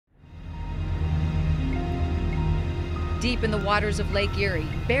Deep in the waters of Lake Erie,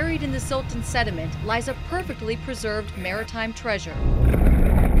 buried in the Sultan sediment, lies a perfectly preserved maritime treasure.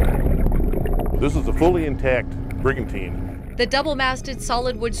 This is a fully intact brigantine. The double-masted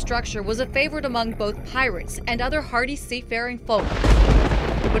solid wood structure was a favorite among both pirates and other hardy seafaring folk.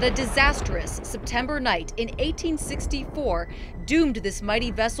 But a disastrous September night in 1864 doomed this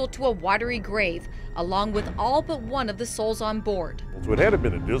mighty vessel to a watery grave, along with all but one of the souls on board. So it had to have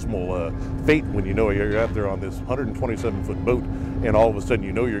been a dismal fate when you know you're out there on this 127-foot boat and all of a sudden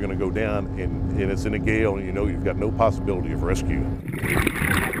you know you're going to go down and it's in a gale and you know you've got no possibility of rescue.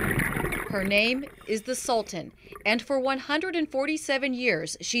 Her name is the Sultan, and for 147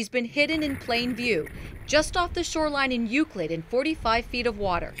 years she's been hidden in plain view, just off the shoreline in Euclid in 45 feet of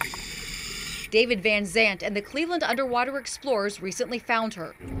water. David Van Zandt and the Cleveland underwater explorers recently found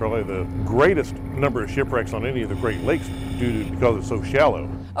her. It's probably the greatest number of shipwrecks on any of the Great Lakes because it's so shallow.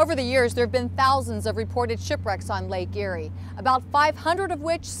 Over the years, there have been thousands of reported shipwrecks on Lake Erie, about 500 of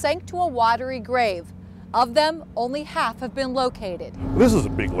which sank to a watery grave. Of them, only half have been located. This is a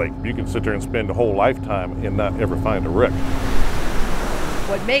big lake. You can sit there and spend a whole lifetime and not ever find a wreck.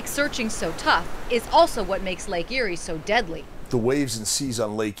 What makes searching so tough is also what makes Lake Erie so deadly. The waves and seas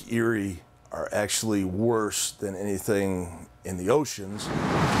on Lake Erie are actually worse than anything in the oceans.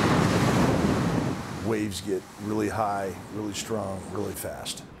 Waves get really high, really strong, really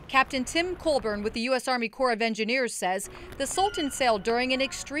fast. Captain Tim Colburn with the U.S. Army Corps of Engineers says the Sultan sailed during an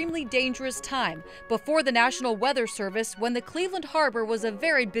extremely dangerous time, before the National Weather Service, when the Cleveland harbor was a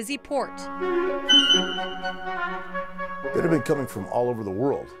very busy port. They'd have been coming from all over the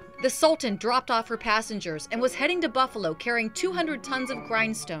world. The Sultan dropped off her passengers and was heading to Buffalo carrying 200 tons of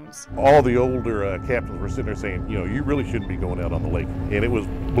grindstones. All the older captains were sitting there saying, you know, you really shouldn't be going out on the lake. And it was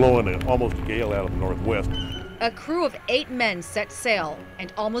blowing almost a gale out of the northwest. A crew of 8 men set sail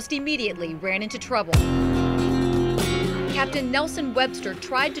and almost immediately ran into trouble. Captain Nelson Webster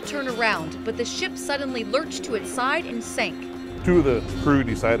tried to turn around, but the ship suddenly lurched to its side and sank. 2 of the crew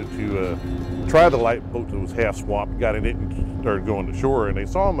decided to try the light boat that was half swamped, got in it and started going to shore, and they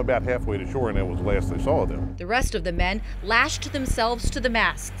saw them about halfway to shore, and that was the last they saw of them. The rest of the men lashed themselves to the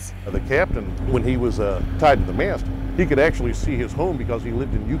masts. The captain, when he was tied to the mast, he could actually see his home because he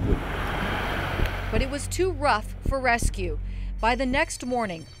lived in Euclid. But it was too rough for rescue. By the next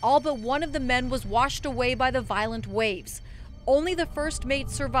morning, all but one of the men was washed away by the violent waves. Only the first mate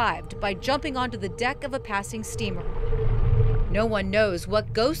survived by jumping onto the deck of a passing steamer. No one knows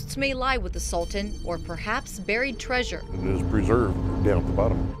what ghosts may lie with the Sultan, or perhaps buried treasure. It is preserved down at the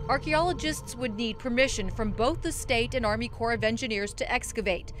bottom. Archaeologists would need permission from both the state and Army Corps of Engineers to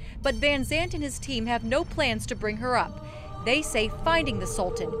excavate, but Van Zandt and his team have no plans to bring her up. They say finding the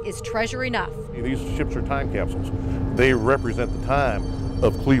Sultan is treasure enough. These ships are time capsules. They represent the time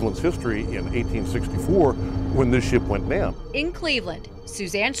of Cleveland's history in 1864 when this ship went down. In Cleveland,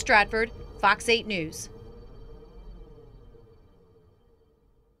 Suzanne Stratford, Fox 8 News.